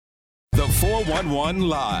The 411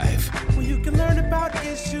 Live. Where you can learn about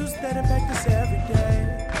issues that impact us every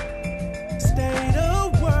day. State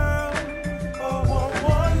of world,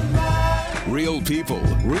 411 Live. Real people,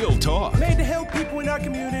 real talk. Made to help people in our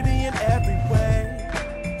community in every way.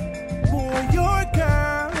 For your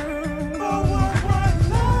girl, 411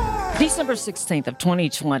 Live. December 16th of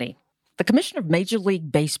 2020. The Commissioner of Major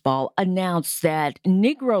League Baseball announced that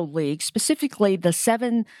Negro League, specifically the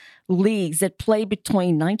 7 leagues that played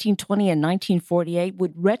between 1920 and 1948,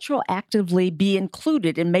 would retroactively be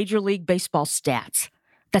included in Major League Baseball stats.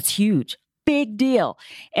 That's huge. Big deal.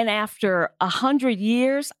 And after 100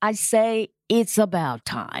 years, I say it's about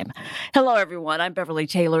time. Hello, everyone. I'm Beverly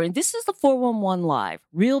Taylor, and this is the 411 Live.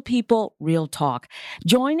 Real people, real talk.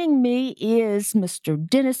 Joining me is Mr.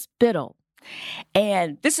 Dennis Biddle.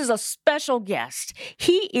 And this is a special guest.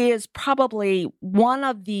 He is probably one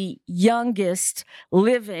of the youngest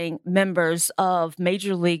living members of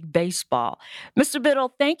Major League Baseball. Mr.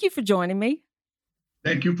 Biddle, thank you for joining me.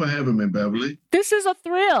 Thank you for having me, Beverly. This is a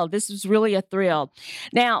thrill. This is really a thrill.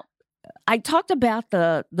 Now, I talked about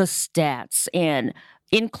the stats and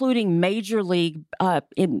including Major League,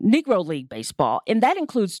 in Negro League Baseball, and that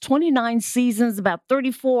includes 29 seasons, about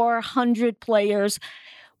 3,400 players.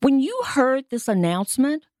 When you heard this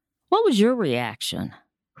announcement, what was your reaction?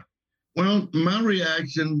 Well, my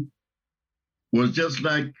reaction was just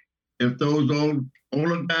like if those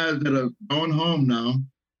older guys that are going home now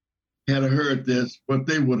had heard this, what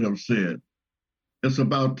they would have said. It's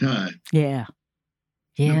about time. Yeah.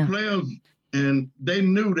 The players, and they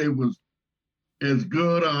knew they was as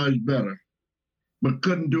good or as better, but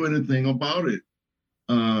couldn't do anything about it.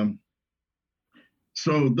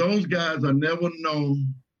 So those guys are never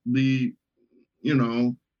known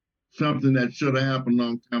something that should have happened a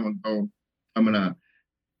long time ago coming out.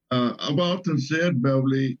 I've often said,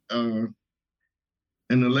 Beverly, in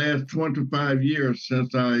the last 25 years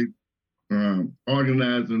since I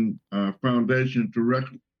organized a foundation to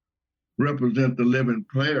represent the living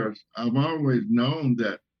players, I've always known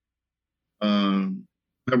that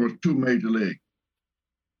there was 2 major leagues,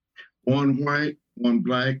 one white, one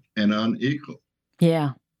black, and unequal.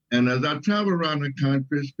 Yeah. And as I travel around the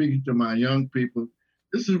country speaking to my young people,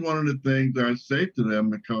 this is one of the things I say to them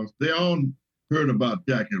because they all heard about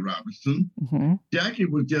Jackie Robinson. Mm-hmm. Jackie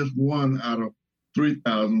was just one out of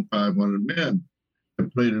 3,500 men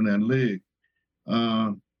that played in that league.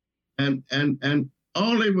 And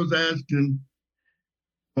all they was asking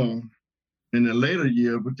for in the later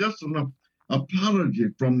years was just an apology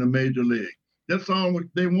from the major league. That's all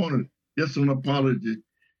they wanted, just an apology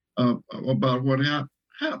about what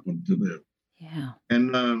happened to them. Yeah.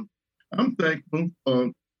 And I'm thankful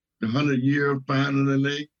for the 100-year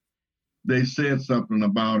finally they said something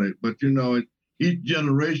about it. But each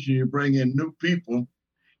generation you bring in new people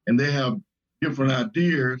and they have different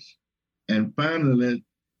ideas. And finally,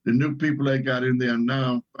 the new people they got in there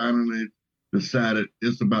now finally decided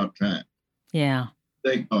it's about time. Yeah.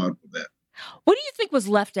 Thank God for that. What do you think was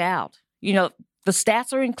left out? The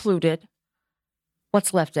stats are included.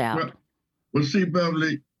 What's left out? Well, see,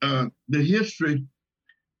 Beverly, the history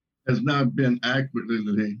has not been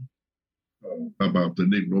accurately about the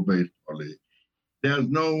Negro Baseball League. There's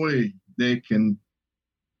no way they can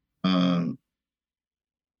have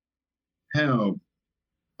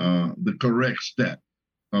the correct stat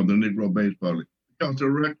of the Negro Baseball League because the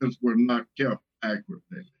records were not kept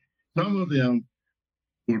accurately. Some of them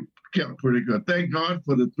were kept pretty good. Thank God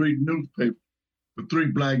for the 3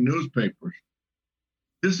 black newspapers.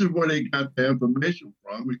 This is where they got the information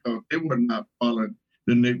from because they were not following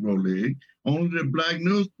the Negro League. Only the black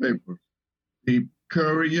newspapers, the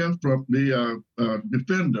Courier from the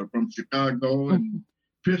Defender from Chicago and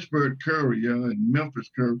Pittsburgh Courier and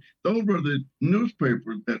Memphis Courier. Those were the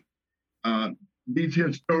newspapers that these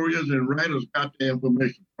historians and writers got the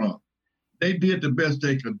information from. They did the best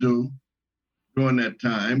they could do during that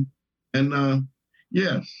time. And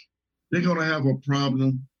yes, they're going to have a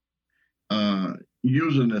problem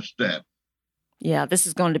using the stat. Yeah, this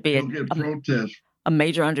is going to be a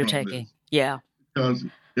major undertaking. Yeah. Because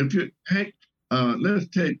if you take, let's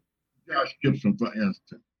take Josh Gibson, for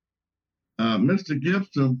instance. Mr.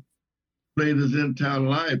 Gibson played his entire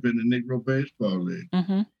life in the Negro Baseball League.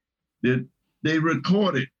 Mm-hmm. They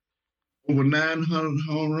recorded over 900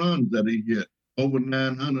 home runs that he hit,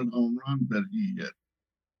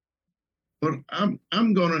 But I'm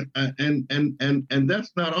gonna and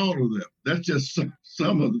that's not all of them. That's just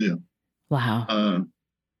some of them. Wow.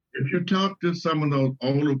 If you talk to some of those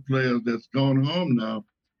older players that's gone home now,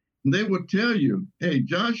 they would tell you, "Hey,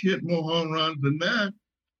 Josh hit more home runs than that.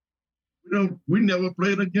 We never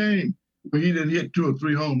played a game. where he didn't hit 2 or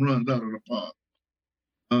 3 home runs out of the park.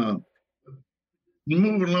 Uh,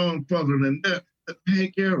 Moving along further than that,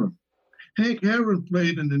 Hank Aaron. Hank Aaron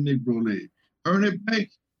played in the Negro League. Ernie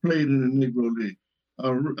Banks played in the Negro League.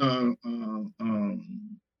 And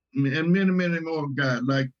many, many more guys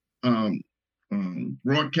like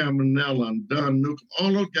Roy Campbell and Don Newcomb.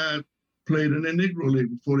 All those guys played in the Negro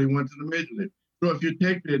League before they went to the Major League. So if you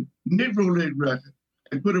take the Negro League record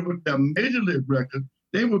and put it with the Major League record,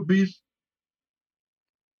 they would be,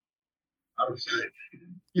 I would say,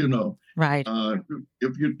 Right.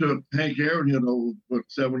 If you took Hank Aaron, what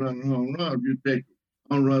 700 home runs, you take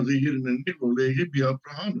home runs he hit in the Negro League, he'd be up to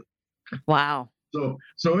 100. Wow. So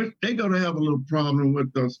they're going to have a little problem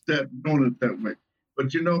with the stat doing it that way.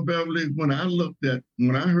 But Beverly, when I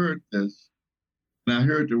heard this, and I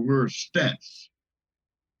heard the word stats,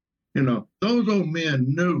 those old men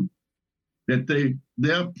knew that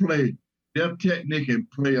their technique and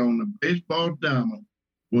play on the baseball diamond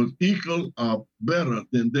was equal or better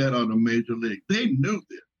than that of the Major League. They knew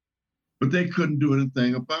this, but they couldn't do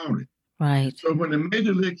anything about it. Right. So when the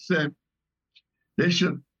Major League said we're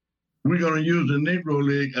going to use the Negro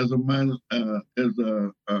League as a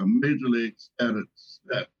Major League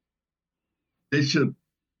stat, they should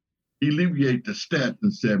alleviate the stat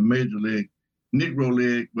and say Negro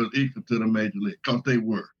League was equal to the Major League, because they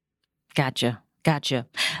were. Gotcha. Let's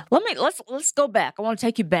go back. I want to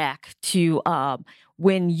take you back to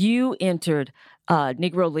when you entered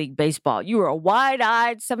Negro League baseball. You were a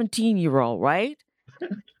wide-eyed 17-year-old, right?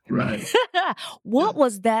 Right. What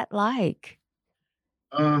was that like?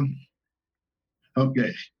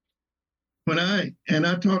 Okay. When I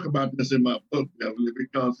talk about this in my book, Beverly,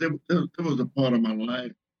 because it was a part of my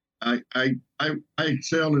life. I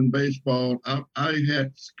excelled in baseball. I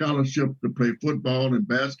had scholarships to play football and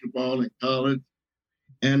basketball in college,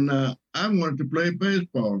 and I wanted to play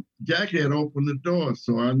baseball. Jackie had opened the door,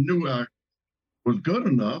 so I knew I was good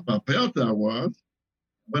enough. I felt I was,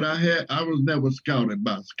 but I was never scouted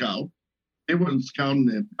by scout. They wasn't scouting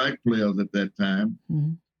the black players at that time.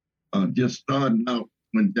 Mm-hmm. Just starting out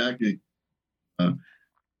when Jackie. But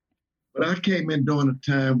I came in during a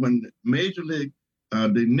time when the Major League,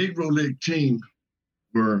 the Negro League team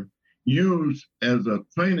were used as a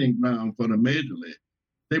training ground for the Major League.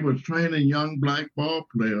 They were training young black ball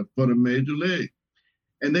players for the Major League.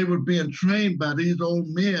 And they were being trained by these old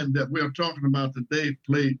men that we're talking about today.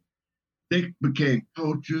 They became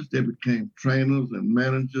coaches, they became trainers and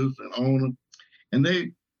managers and owners. And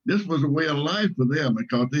this was a way of life for them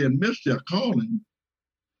because they had missed their calling.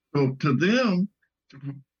 So to them,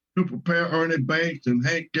 to prepare Ernie Banks and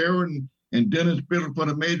Hank Aaron and Dennis Biddle for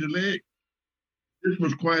the Major League, this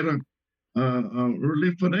was quite a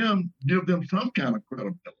relief for them, give them some kind of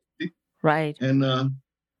credibility. Right. And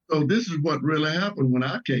so this is what really happened when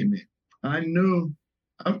I came in. I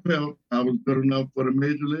felt I was good enough for the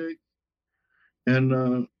Major League.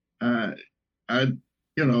 And I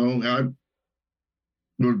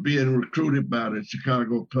was being recruited by the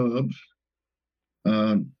Chicago Cubs.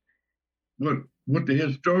 What the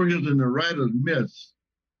historians and the writers miss,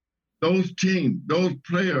 those teams, those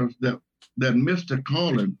players that missed the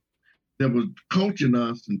calling, that was coaching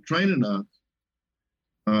us and training us,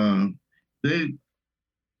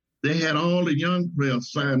 they had all the young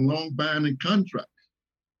players sign long binding contracts.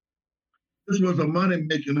 This was a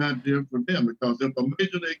money-making idea for them because if a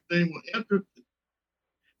Major League team was interested,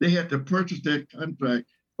 they had to purchase that contract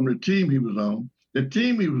from the team he was on. The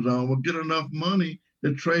team he was on would get enough money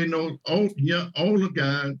to train those older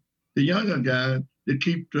guys, the younger guys, to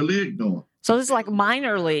keep the league going. So this is like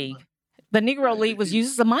minor league. The Negro League was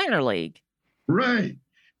used as a minor league. Right.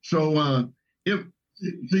 So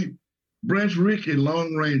Branch Rickey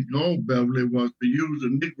long-range goal, Beverly, was to use the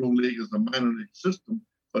Negro League as a minor league system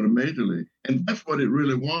for the Major League. And that's what it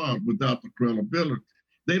really was without the credibility.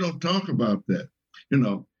 They don't talk about that.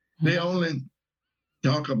 They only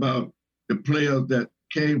talk about the players that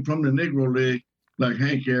came from the Negro League, like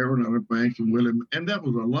Hank Aaron, Ernie Banks, and Willie. And that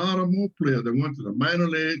was a lot of more players that went to the minor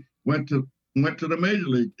league, went to the Major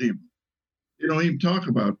League team. They don't even talk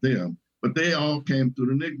about them, but they all came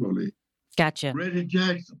through the Negro League. Gotcha. Reggie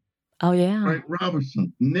Jackson. Oh, yeah. Frank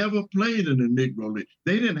Robinson never played in the Negro League.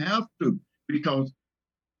 They didn't have to because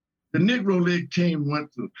the Negro League team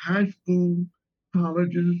went to high school,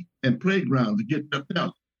 colleges, and playgrounds to get their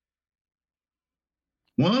talent.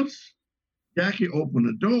 Once Jackie opened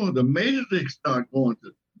the door, the Major League started going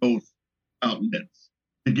to those outlets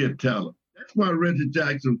to get talent. That's why Reggie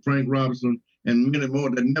Jackson, Frank Robinson, and many more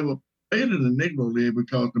that never played in the Negro League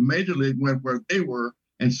because the Major League went where they were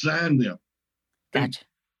and signed them. Gotcha.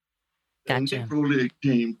 The Negro League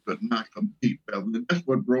team could not compete, Beverly. That's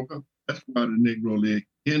what broke up. That's why the Negro League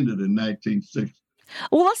ended in 1960.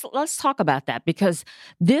 Well, let's talk about that, because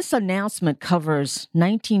this announcement covers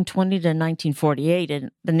 1920 to 1948, and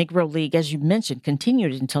the Negro League, as you mentioned,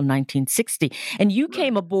 continued until 1960. And you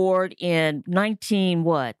came aboard in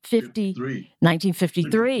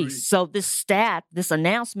 1953. So this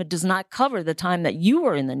announcement does not cover the time that you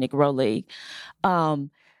were in the Negro League. How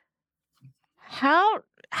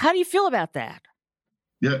do you feel about that?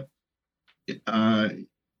 Yeah,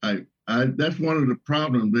 that's one of the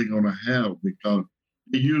problems they're going to have, because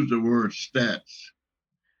they use the word stats.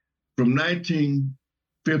 From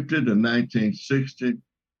 1950 to 1960,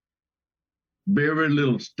 very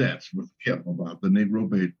little stats was kept about the Negro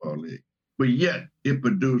Baseball League. But yet, it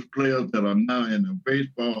produced players that are now in the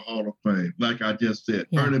Baseball Hall of Fame. Like I just said,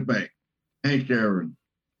 Ernie Banks, Hank Aaron,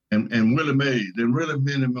 and Willie Mays, and really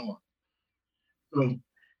many more. So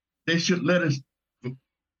they should let us,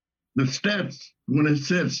 the stats, when it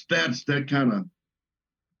said stats, that kind of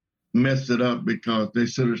messed it up, because they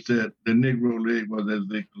should have said the Negro League was as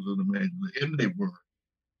equal to the Major League, and they were.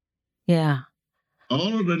 Yeah.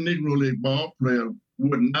 All of the Negro League ball players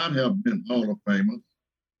would not have been Hall of Famers.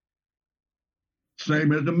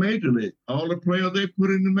 Same as the Major League. All the players they put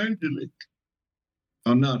in the Major League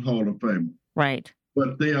are not Hall of Famers. Right.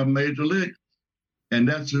 But they are Major League. And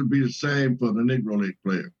that should be the same for the Negro League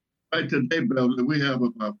players. Right today, Beverly, we have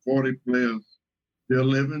about 40 players still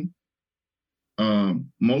living.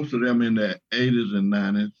 Most of them in their 80s and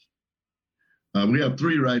 90s. We have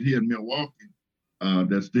 3 right here in Milwaukee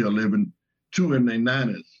that's still living, 2 in their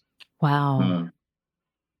 90s. Wow.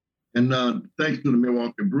 And thanks to the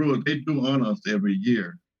Milwaukee Brewers, they do honor us every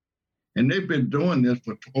year. And they've been doing this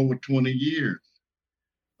for over 20 years.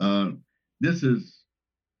 This is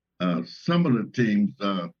some of the teams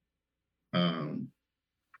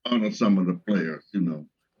honor some of the players,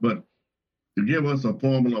 But to give us a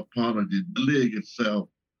formal apology, the league itself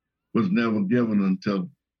was never given until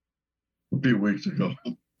a few weeks ago.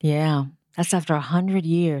 Yeah, that's after 100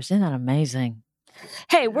 years. Isn't that amazing?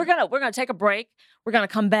 Hey, we're gonna take a break. We're gonna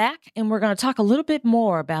come back, and we're gonna talk a little bit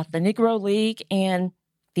more about the Negro League and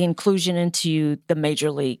the inclusion into the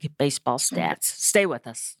Major League Baseball stats. Stay with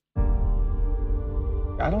us.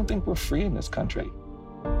 I don't think we're free in this country.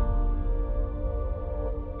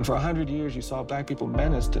 For 100 years, you saw Black people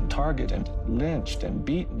menaced and targeted and lynched and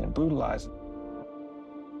beaten and brutalized.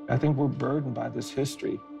 I think we're burdened by this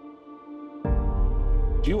history.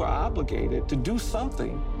 You are obligated to do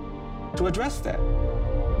something to address that,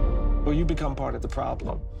 or you become part of the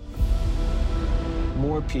problem.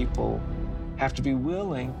 More people have to be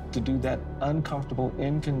willing to do that uncomfortable,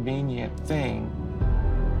 inconvenient thing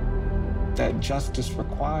that justice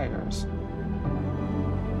requires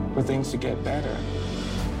for things to get better.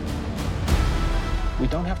 We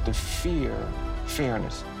don't have to fear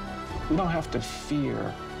fairness. We don't have to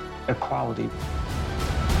fear equality.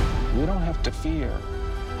 We don't have to fear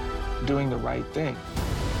doing the right thing.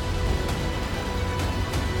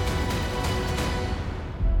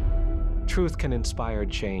 Truth can inspire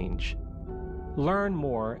change. Learn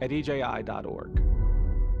more at EJI.org.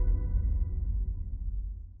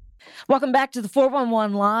 Welcome back to the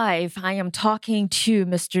 411 Live. I am talking to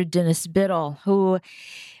Mr. Dennis Biddle, who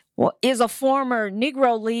is a former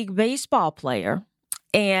Negro League baseball player.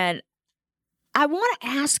 And I want to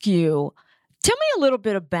ask you, tell me a little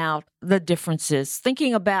bit about the differences,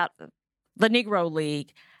 thinking about the Negro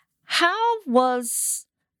League. How was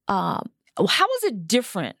it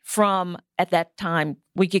different from, at that time,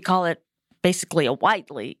 we could call it basically a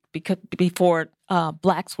white league, because before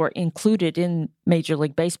blacks were included in Major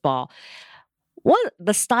League Baseball? What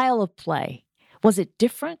the style of play, was it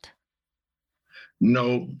different?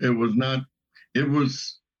 No, it was not. It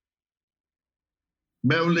was,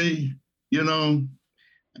 Beverly,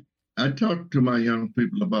 I talk to my young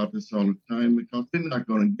people about this all the time, because they're not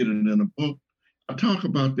going to get it in a book. I talk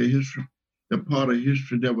about the history, the part of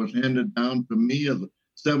history that was handed down to me as a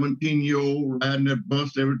 17-year-old, riding that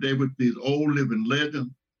bus every day with these old living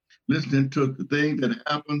legends, listening to the things that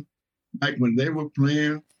happened back when they were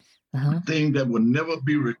playing, things that would never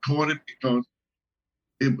be recorded, because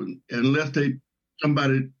unless they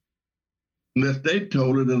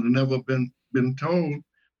told it, it'll never been told.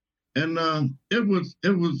 And it was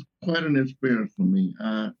quite an experience for me.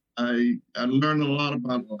 I learned a lot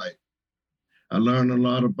about life. I learned a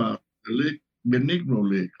lot about the Negro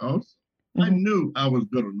League also. I knew I was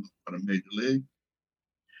good enough for the Major League.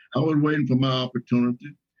 I was waiting for my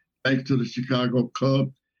opportunity. Thanks to the Chicago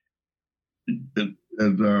Cubs,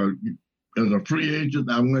 as a free agent,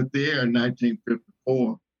 I went there in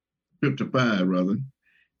 55 rather,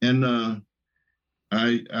 and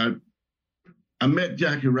I I met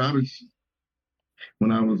Jackie Robinson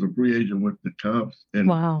when I was a free agent with the Cubs, and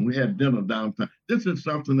Wow. we had dinner downtown. This is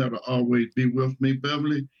something that'll always be with me,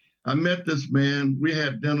 Beverly. I met this man. We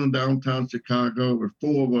had dinner downtown Chicago with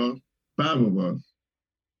 4 of us, 5 of us.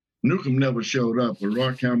 Newcomb never showed up, but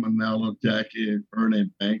Roy Camanella, Jackie,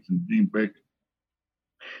 Ernie Banks, and Gene Baker.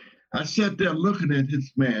 I sat there looking at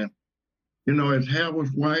this man. You know, his hair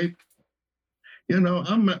was white. You know,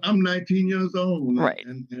 I'm 19 years old, Right.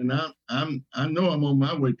 and I know I'm on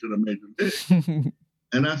my way to the major league.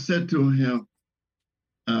 And I said to him,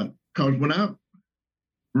 because when I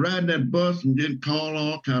riding that bus and getting called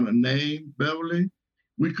all kind of names, Beverly,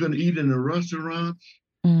 we couldn't eat in the restaurants.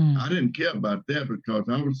 I didn't care about that because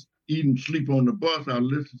I was eating sleep on the bus. I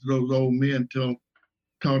listened to those old men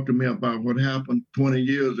talk to me about what happened 20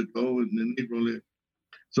 years ago in the Negro League.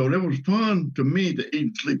 So it was fun to me to eat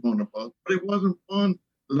and sleep on the bus, but it wasn't fun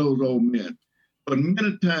to those old men. But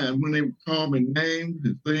many times when they would call me names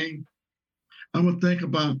and things, I would think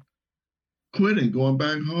about quitting, going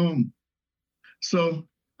back home. So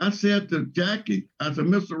I said to Jackie, I said,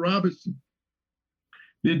 Mr. Robinson,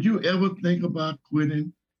 did you ever think about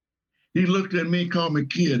quitting? He looked at me, called me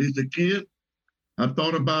kid. He said, kid, I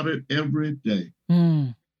thought about it every day.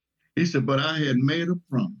 He said, but I had made a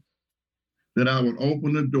promise that I would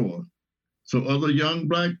open the door so other young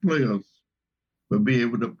Black players would be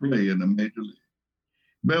able to play in the major league.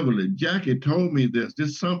 Beverly, Jackie told me this. This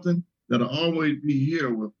is something that'll always be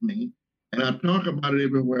here with me. And I talk about it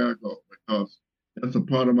everywhere I go because that's a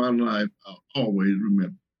part of my life I'll always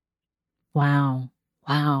remember. Wow.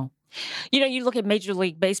 Wow. You know, you look at Major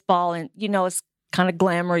League Baseball and, you know, it's kind of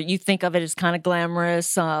glamorous. You think of it as kind of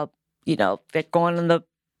glamorous. You know, they're going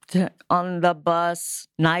on the bus,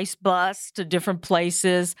 nice bus to different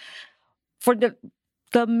places. For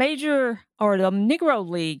the major or the Negro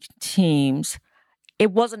League teams,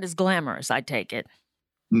 it wasn't as glamorous, I take it.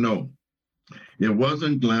 No, it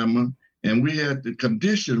wasn't glamour. And we had the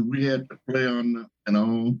condition we had to play on and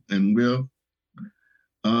on and with.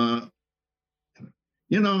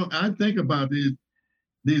 You know, I think about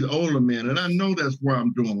these older men, and I know that's why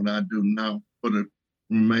I'm doing what I do now for the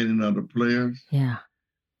remaining of the players. Yeah.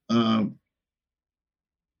 I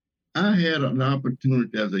had an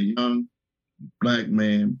opportunity as a young Black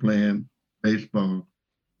man playing baseball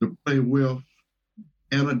to play with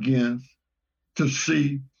and against, to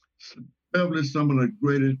see probably some of the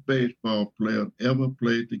greatest baseball players ever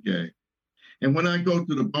played the game. And when I go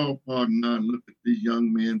to the ballpark now and look at these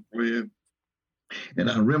young men playing,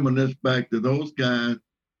 and I reminisce back to those guys,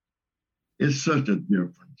 it's such a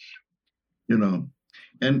difference, you know.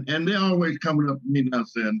 And they're always coming up to me now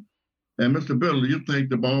saying, and Mr. Biddle, you think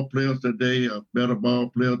the ball players today are better ball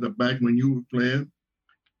players than back when you were playing?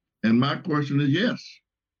 And my question is yes.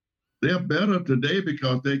 They're better today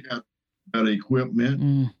because they got better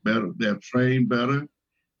equipment, better, they're trained better.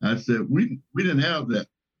 I said, we didn't have that.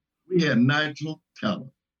 We had natural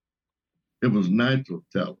talent. It was natural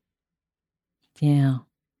talent. Yeah.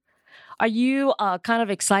 Are you kind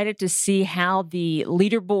of excited to see how the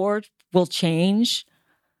leaderboard will change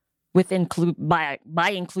with by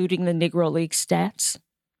including the Negro League stats?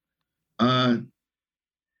 For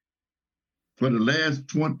the last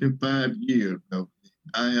 25 years,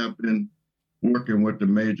 I have been working with the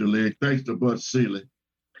Major League, thanks to Bud Selig.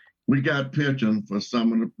 We got pension for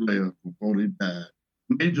some of the players before they died.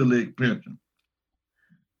 Major League pension.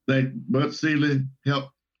 Bud Selig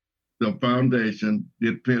helped the foundation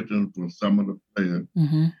get pension for some of the players.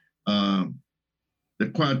 The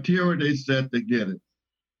criteria they set to get it,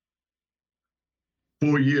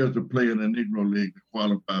 4 years to play in the Negro League to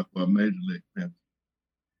qualify for a Major League pension.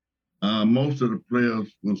 Most of the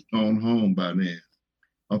players was gone home by then.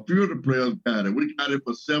 A few of the players got it. We got it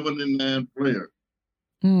for 79 players.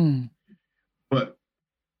 But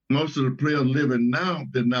most of the players living now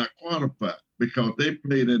did not qualify because they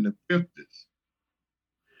played in the 50s.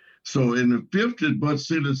 So in the 50s, Bud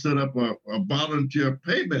Selig set up a volunteer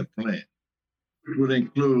payment plan, which would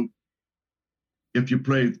include if you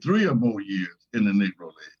played 3 or more years in the Negro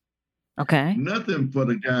League. Okay. Nothing for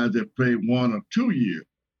the guys that played 1 or 2 years.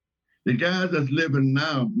 The guys that's living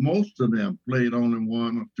now, most of them played only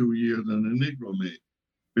 1 or 2 years in the Negro League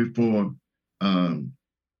before,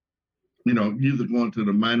 you know, either going to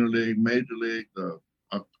the minor league, major league, or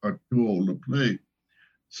too old to play.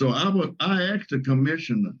 So I asked the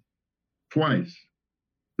commissioner twice,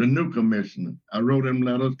 the new commissioner. I wrote him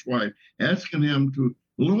letters twice, asking him to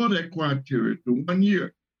lower that criteria to 1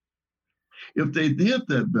 year. If they did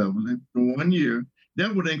that, Beverly, for 1 year,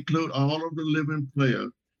 that would include all of the living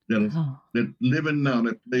players that living now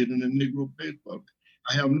that played in the Negro baseball.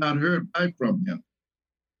 I have not heard back from him.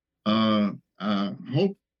 I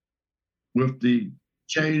hope with the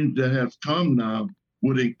change that has come now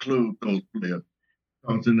would include those players.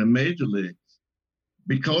 Because in the major leagues,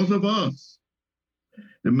 because of us,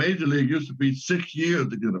 the major league used to be 6 years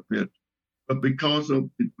to get a pitch. But because of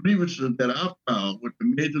the grievances that I filed with the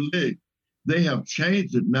major league, they have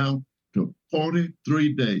changed it now to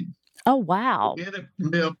 43 days. Oh, wow. Any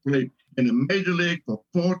player played in the major league for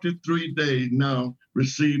 43 days now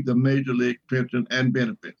receive the major league pension and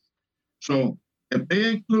benefits. So if they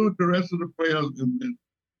include the rest of the players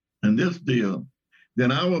in this deal,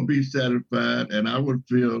 then I will be satisfied and I would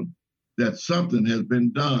feel that something has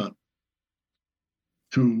been done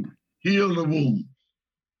to heal the wounds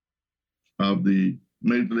of the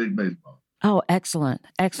Major League Baseball. Oh, excellent.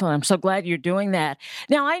 Excellent. I'm so glad you're doing that.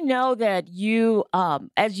 Now, I know that you,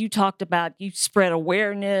 as you talked about, you spread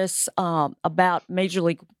awareness about Major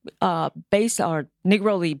League or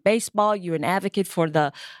Negro League Baseball. You're an advocate for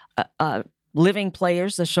the living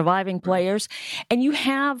players, the surviving players. And you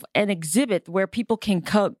have an exhibit where people can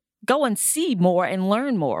go and see more and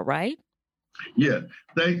learn more, right? Yeah.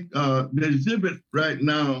 The exhibit right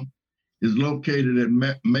now is located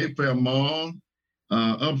at Mayfair Mall,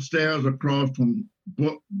 upstairs across from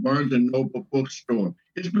Barnes & Noble bookstore.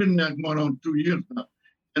 It's been there going on 2 years now.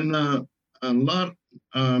 And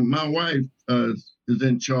my wife is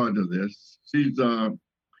in charge of this. She's,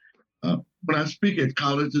 when I speak at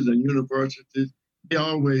colleges and universities, they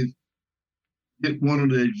always get one of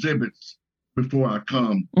the exhibits before I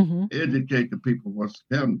come, educate the people what's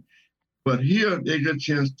happening. But here they get a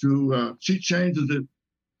chance to, she changes it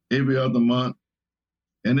every other month,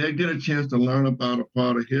 and they get a chance to learn about a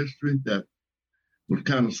part of history that was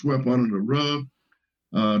kind of swept under the rug.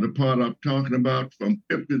 The part I'm talking about from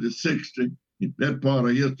 50 to 60, that part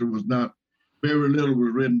of history was not, very little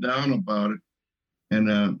was written down about it.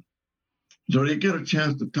 And so they get a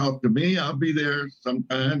chance to talk to me. I'll be there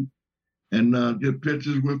sometime and get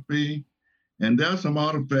pictures with me. And there's some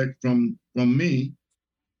artifacts from me,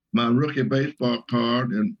 my rookie baseball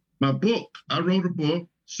card, and my book. I wrote a book,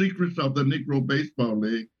 Secrets of the Negro Baseball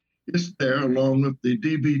League. It's there along with the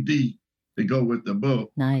DVD to go with the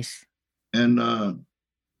book. Nice. And,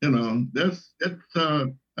 it's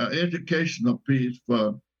an educational piece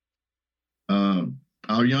for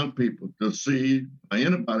our young people to see,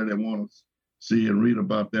 anybody that wants to see and read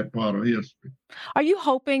about that part of history. Are you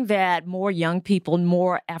hoping that more young people,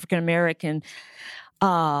 more African-American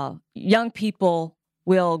young people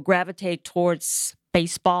will gravitate towards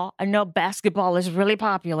baseball? I know basketball is really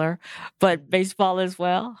popular, but baseball as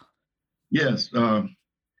well? Yes. My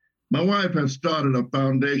wife has started a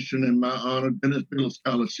foundation in my honor, Dennis Biddle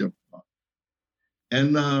Scholarship.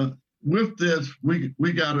 And with this,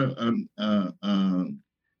 we got a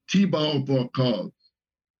T-ball for a cause.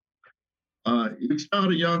 You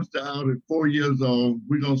start a youngster out at 4 years old.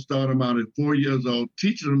 We're going to start them out at 4 years old,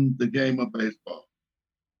 teaching them the game of baseball.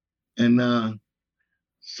 And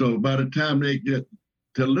so by the time they get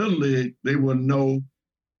to Little League, they will know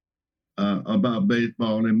about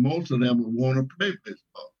baseball, and most of them will want to play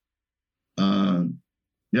baseball.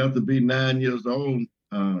 You have to be 9 years old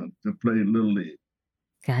to play Little League.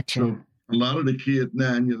 Gotcha. So a lot of the kids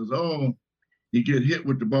 9 years old, you get hit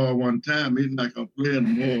with the ball one time, he's not going to play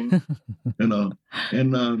anymore,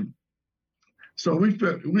 And so it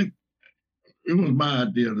was my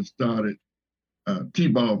idea to start it,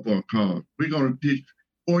 T-ball for a cause. We're going to teach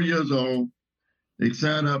 4 years old. They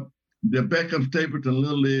sign up. The Beckham Stapleton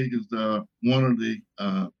Little League is one of the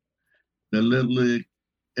Little League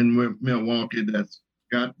in Milwaukee that's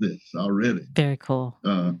got this already. Very cool.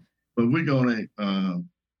 But we're going to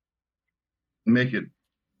make it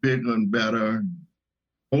bigger and better.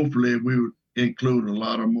 Hopefully, we would include a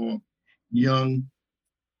lot of more young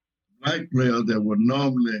Black players that would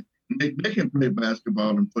normally, they can play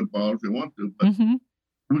basketball and football if they want to, but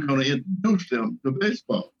we're going to introduce them to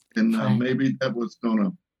baseball. And maybe that was going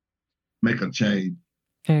to make a change.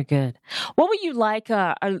 Very good. What would you like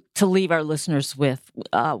to leave our listeners with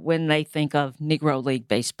when they think of Negro League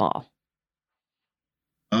Baseball?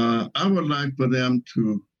 I would like for them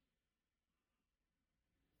to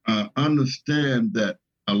understand that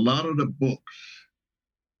a lot of the books,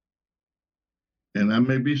 and I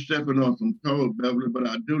may be stepping on some toes, Beverly, but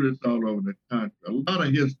I do this all over the country. A lot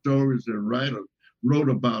of historians and writers wrote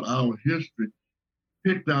about our history,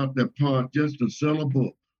 picked out that part just to sell a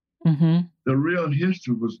book. The real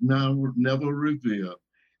history was never revealed.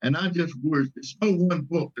 And I just wish, there's no one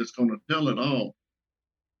book that's going to tell it all.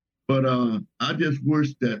 But I just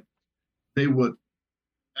wish that they would,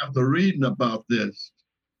 after reading about this,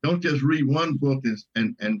 don't just read one book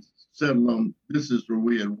and settle on this is the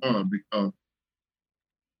way it was, because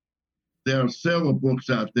there are several books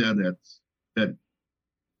out there that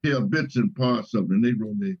tell bits and parts of the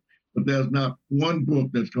Negro League, but there's not one book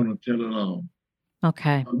that's going to tell it all.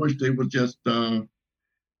 Okay. I wish they would just talk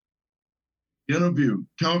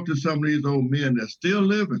to some of these old men that's still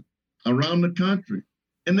living around the country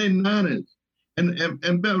in their 90s. And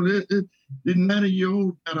Beverly, the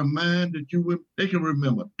 90-year-old got a mind that they can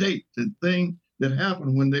remember dates and things that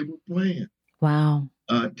happened when they were playing. Wow.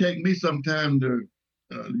 Take me some time to,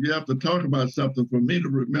 you have to talk about something for me to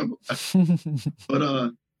remember.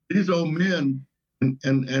 But these old men,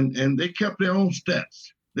 and they kept their own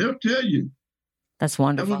stats. They'll tell you. That's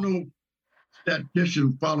wonderful. There was no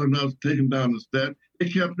statistician following us, taking down the stat. They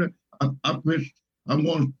kept it. I pitched, I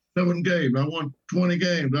won 7 games. I won 20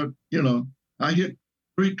 games. I hit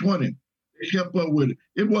 320. They kept up with it.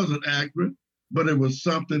 It wasn't accurate, but it was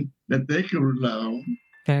something that they could rely on.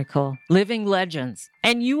 Very cool. Living legends.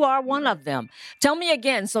 And you are one of them. Tell me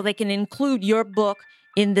again so they can include your book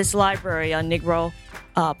in this library on Negro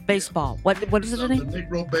baseball. What is it? The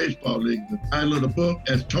Negro Baseball League. The title of the book,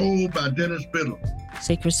 as told by Dennis Biddle.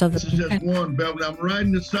 Secrets of the... This is just one, Beverly. I'm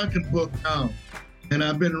writing the second book now. And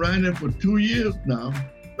I've been writing it for 2 years now.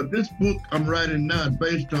 But this book I'm writing now is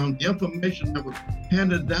based on information that was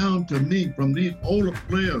handed down to me from these older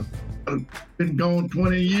players that have been gone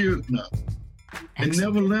 20 years now. They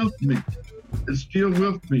never left me. It's still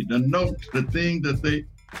with me. The notes, the things that they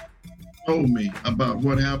told me about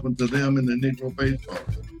what happened to them in the Negro baseball.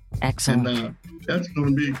 Excellent. And that's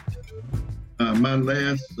going to be my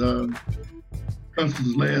last,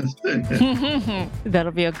 Custer's last thing.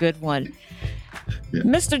 That'll be a good one. Yeah.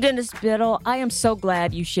 Mr. Dennis Biddle, I am so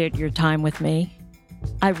glad you shared your time with me.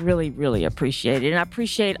 I really, really appreciate it. And I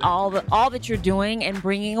appreciate all that you're doing and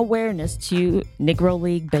bringing awareness to Negro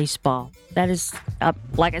League baseball. That is,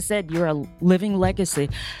 like I said, you're a living legacy.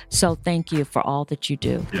 So thank you for all that you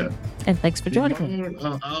do. Yeah. And thanks for joining me.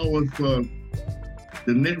 Hours for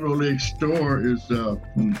the Negro League store is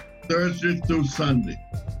from Thursday through Sunday,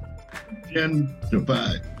 10 to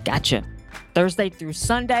 5. Gotcha. Thursday through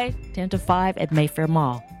Sunday, 10 to 5 at Mayfair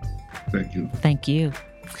Mall. Thank you. Thank you.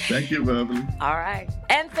 Thank you, Beverly. All right.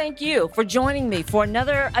 And thank you for joining me for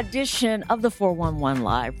another edition of the 411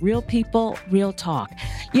 Live. Real people, real talk.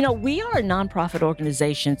 You know, we are a nonprofit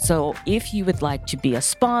organization, so if you would like to be a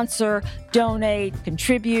sponsor, donate,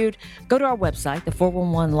 contribute, go to our website,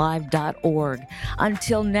 the411live.org.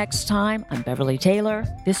 Until next time, I'm Beverly Taylor.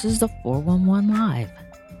 This is the 411 Live.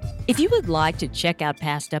 If you would like to check out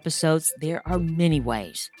past episodes, there are many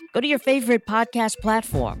ways. Go to your favorite podcast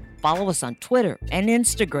platform. Follow us on Twitter and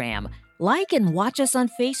Instagram. Like and watch us on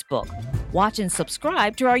Facebook. Watch and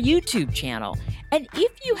subscribe to our YouTube channel. And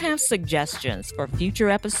if you have suggestions for future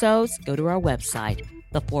episodes, go to our website,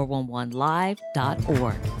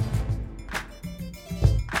 the411live.org.